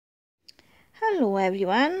Hello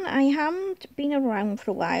everyone, I haven't been around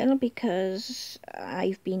for a while because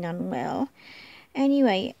I've been unwell.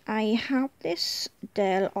 Anyway, I have this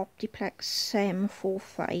Dell Optiplex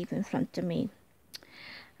 745 in front of me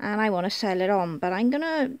and I want to sell it on, but I'm going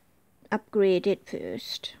to upgrade it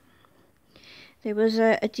first. There was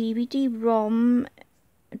a DVD-ROM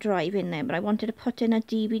drive in there, but I wanted to put in a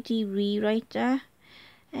DVD rewriter.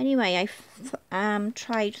 Anyway, I've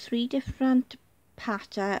tried 3 different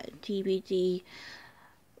SATA DVD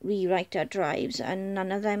rewriter drives and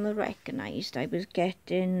none of them were recognised. I was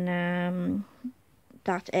getting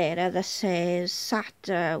that error that says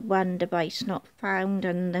SATA one device not found,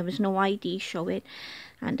 and there was no ID showing,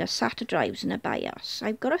 and a SATA drive's in a BIOS.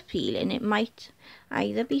 I've got a feeling it might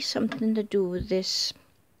either be something to do with this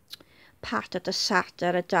PATA to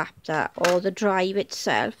SATA adapter or the drive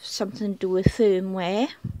itself, something to do with firmware.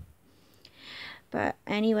 But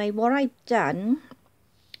anyway, what I've done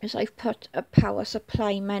is I've put a power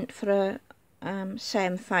supply meant for a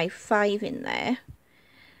 755 in there.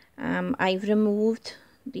 I've removed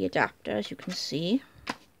the adapter, as you can see,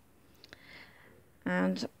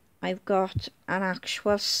 and I've got an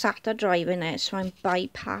actual SATA drive in there, so I'm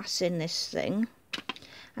bypassing this thing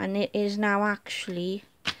and it is now actually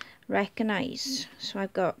recognised. So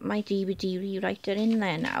I've got my DVD rewriter in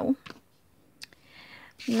there now.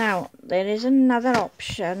 Now there is another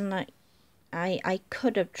option that I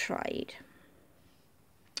could have tried.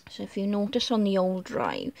 So if you notice on the old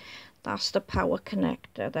drive, that's the power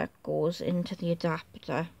connector that goes into the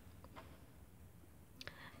adapter.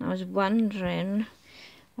 And I was wondering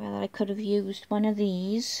whether I could have used one of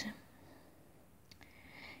these.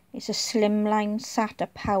 It's a slimline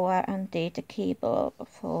SATA power and data cable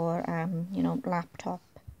for you know, laptop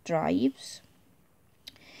drives.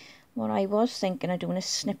 What I was thinking of doing is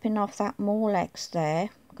snipping off that Molex there,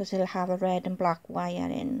 because it'll have a red and black wire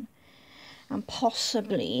in, and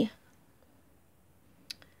possibly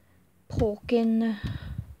poking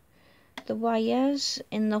the wires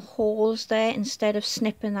in the holes there instead of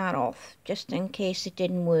snipping that off, just in case it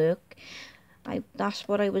didn't work. That's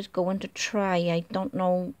what I was going to try. I don't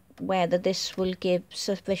know whether this will give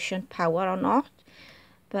sufficient power or not,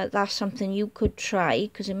 but that's something you could try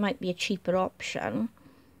because it might be a cheaper option.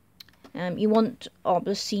 You won't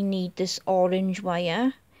obviously need this orange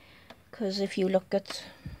wire, because if you look at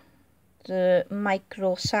the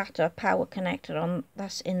micro SATA power connector on,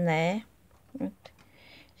 that's in there. Right.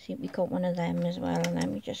 See, we got one of them as well, and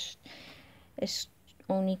then it's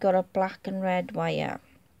only got a black and red wire.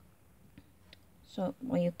 So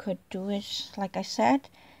what you could do is, like I said,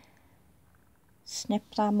 snip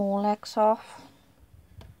that Molex off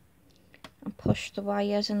and push the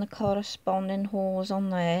wires in the corresponding holes on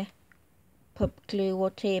there. Put glue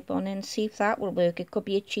or tape on it and see if that will work. It could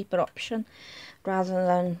be a cheaper option rather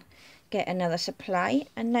than get another supply,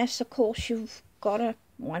 unless of course you've got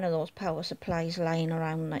one of those power supplies lying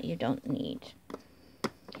around that you don't need.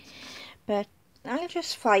 But I'll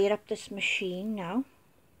just fire up this machine now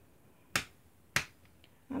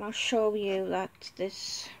and I'll show you that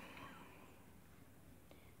this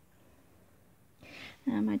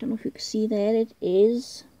I don't know if you can see there, it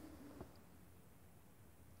is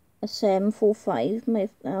a 745.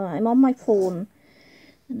 I'm on my phone,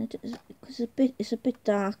 and it is, because it's a bit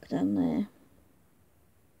dark down there.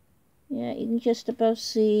 Yeah, you can just about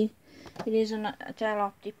see it is a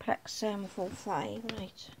Dell Optiplex 745.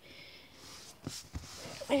 Right,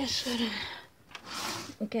 I just gotta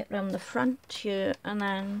get round the front here and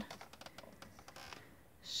then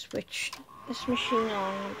switch this machine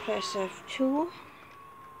on and press F2.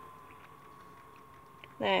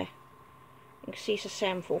 There. You can see it's a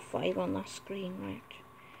 745 on that screen,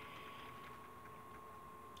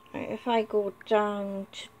 right. If I go down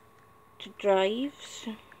to drives,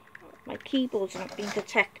 my keyboard's not been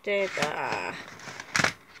detected.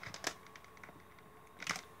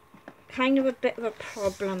 Kind of a bit of a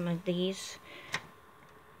problem with these.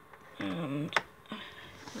 And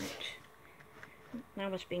right,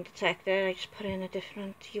 now it's been detected. I just put in a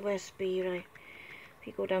different USB. Right. If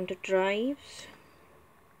you go down to drives,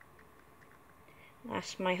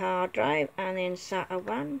 that's my hard drive, and then SATA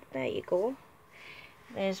 1, there you go.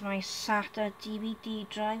 There's my SATA DVD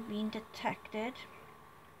drive being detected.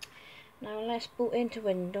 Now let's boot into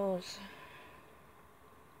Windows.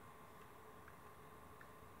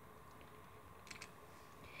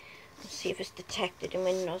 Let's see if it's detected in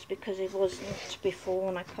Windows, because it wasn't before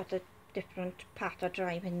when I put a different SATA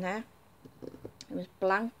drive in there. It was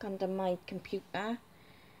blank under my computer.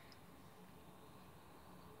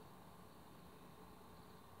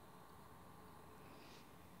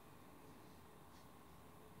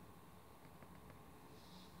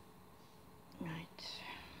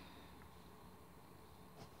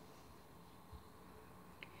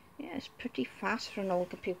 it's pretty fast for an old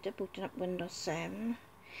computer, booting up Windows 7.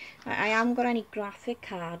 I haven't got any graphic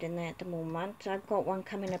card in there at the moment. I've got one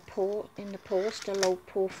coming in the post, a low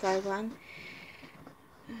profile one.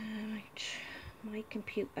 Right, my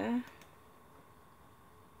computer.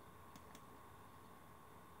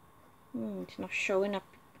 It's not showing up.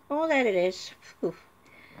 Oh, there it is. Whew.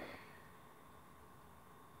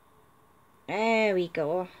 There we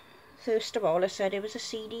go. First of all, I said it was a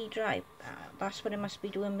CD drive. That's what it must be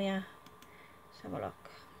doing me. Let's have a look.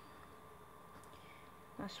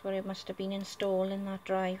 That's what it must have been installing, that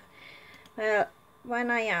drive. Well,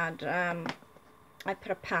 when I had, I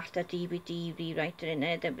put a SATA DVD rewriter in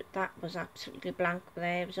there. That was absolutely blank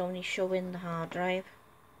there. It was only showing the hard drive.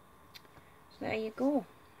 So there you go.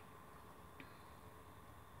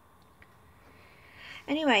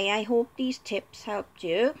 Anyway, I hope these tips helped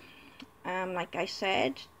you. Like I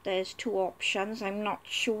said, there's two options. I'm not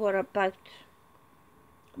sure about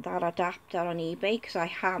that adapter on eBay because I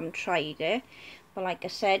haven't tried it. But like I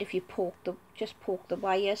said, if you just poke the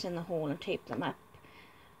wires in the hole and tape them up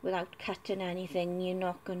without cutting anything, you're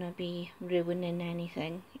not going to be ruining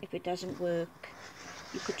anything. If it doesn't work,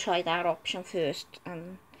 you could try that option first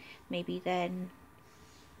and maybe then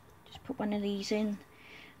just put one of these in.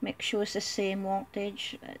 Make sure it's the same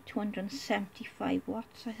wattage, 275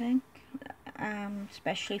 watts I think,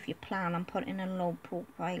 especially if you plan on putting a low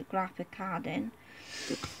profile graphic card in.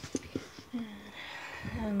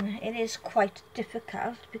 It is quite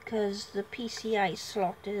difficult because the PCI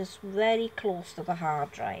slot is very close to the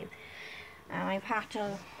hard drive, and I've had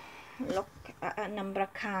to look at a number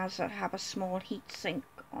of cards that have a small heat sink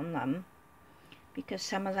on them because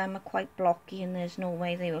some of them are quite blocky and there's no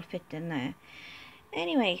way they will fit in there.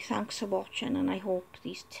 Anyway, thanks for watching, and I hope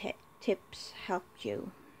these tips helped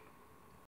you.